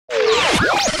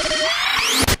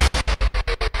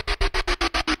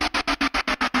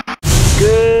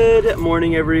Good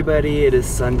morning, everybody. It is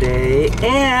Sunday,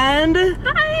 and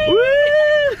hi! Woo!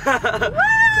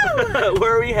 Woo!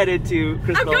 Where are we headed to,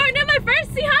 Crystal? I'm going to my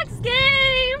first Seahawks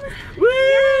game! Woo!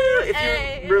 If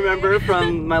you remember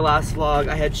from my last vlog,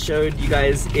 I had showed you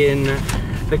guys in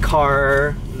the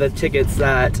car the tickets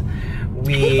that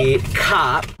we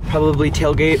cop. Probably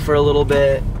tailgate for a little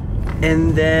bit,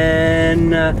 and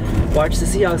then watch the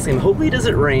Seahawks game. Hopefully it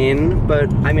doesn't rain, but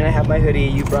I mean, I have my hoodie.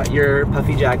 You brought your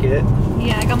puffy jacket.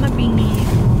 Yeah, I got my beanie.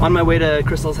 On my way to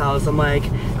Crystal's house, I'm like,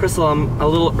 Crystal, I'm a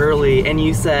little early, and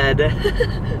you said,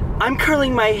 I'm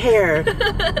curling my hair.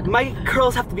 My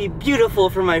curls have to be beautiful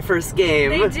for my first game.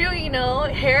 They do, you know,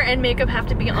 hair and makeup have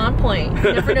to be on point.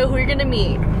 You never know who you're gonna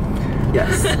meet.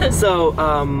 Yes. So,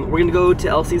 we're gonna go to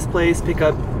Elsie's place, pick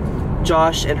up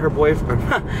Josh and her boyfriend.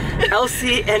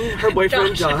 Elsie and her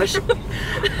boyfriend, Josh.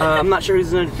 I'm not sure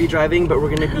who's gonna be driving, but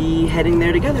we're gonna be heading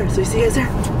there together. So see you guys there.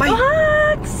 Bye.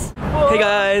 What? Hey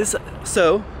guys.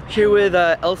 So here with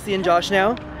Elsie and Josh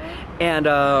now, and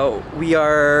we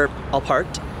are all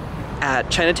parked at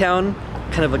Chinatown.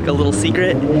 Kind of like a little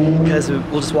secret, because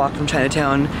we'll just walk from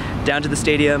Chinatown down to the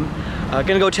stadium.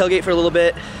 Gonna go tailgate for a little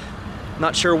bit.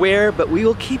 Not sure where, but we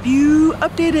will keep you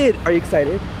updated. Are you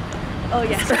excited? Oh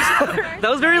yes. That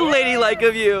was very ladylike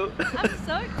of you. I'm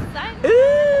so excited.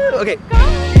 Ooh, okay.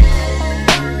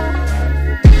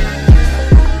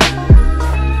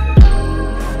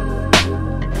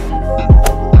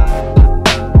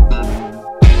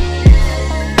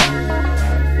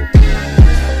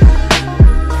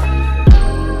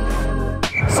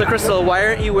 So Crystal, why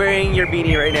aren't you wearing your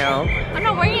beanie right now? I'm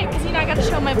not wearing it because, you know, I got to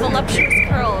show my voluptuous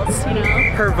curls, you know.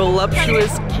 Her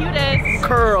voluptuous cutest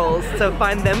curls, so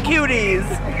find them cuties.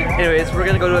 Anyways, we're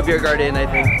gonna go to a beer garden, I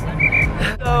think.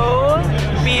 So,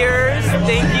 beers.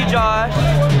 Thank you, Josh.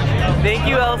 Thank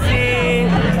you, Elsie.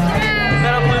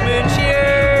 Got a Blue Moon.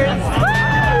 Cheers.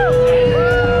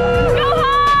 Go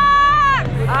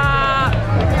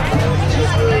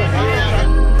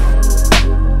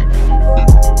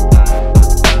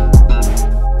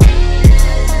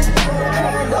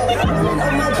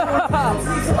Hawks!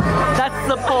 That's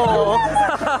the pole.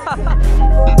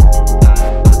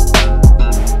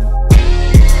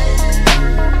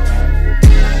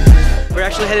 We're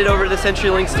actually headed over to the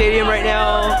CenturyLink Stadium right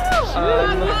now.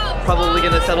 Probably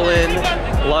gonna settle in.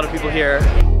 A lot of people here.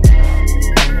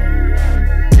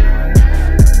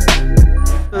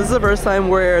 This is the first time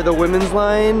where the women's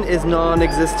line is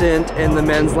non-existent and the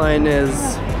men's line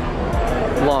is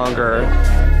longer.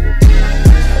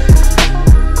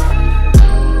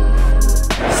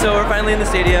 So we're finally in the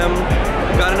stadium,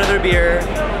 got another beer,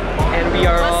 and we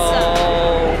are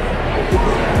all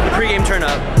the pregame turn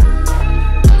up.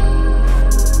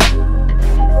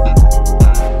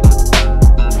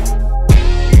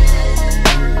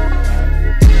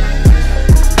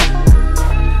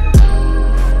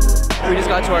 We just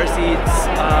got to our seats,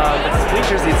 it's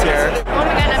bleacher seats here. Oh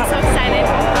my god, I'm so excited.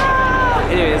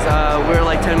 Anyways, we're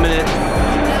like 10 minutes.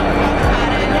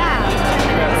 Yeah.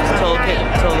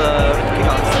 Till the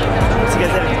kickoff. See you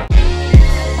guys there.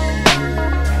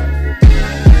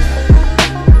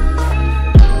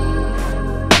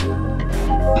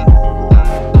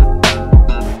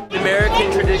 American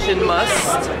tradition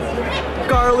must.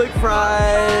 Garlic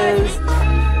fries.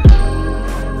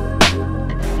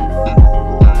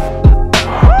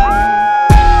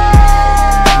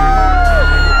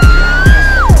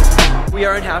 We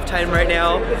are in halftime right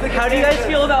now. How do you guys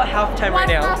feel about halftime right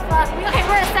now? Okay,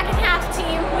 we're a second half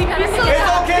team. We gotta It's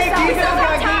okay, defense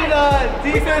got getting on.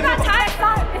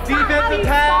 Defensive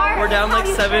pass. We're down like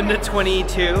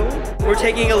 7-22. We're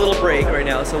taking a little break right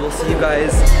now, so we'll see you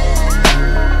guys.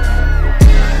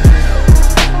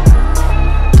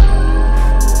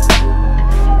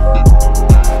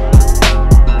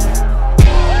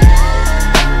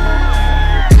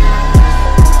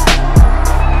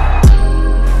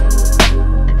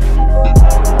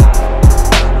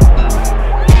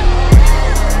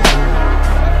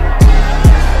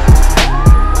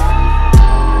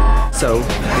 So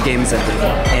the game is ended,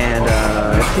 and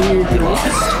we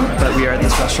lost, but we are at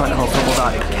this restaurant called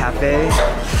Cafe.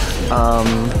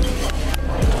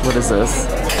 What is this?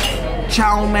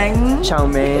 Chow mein. Chow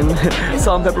mein.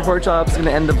 Salt and pepper pork chops. Gonna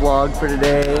end the vlog for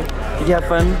today. Did you have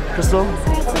fun, Crystal?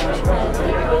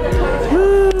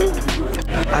 Woo!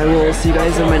 I will see you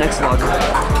guys in my next vlog.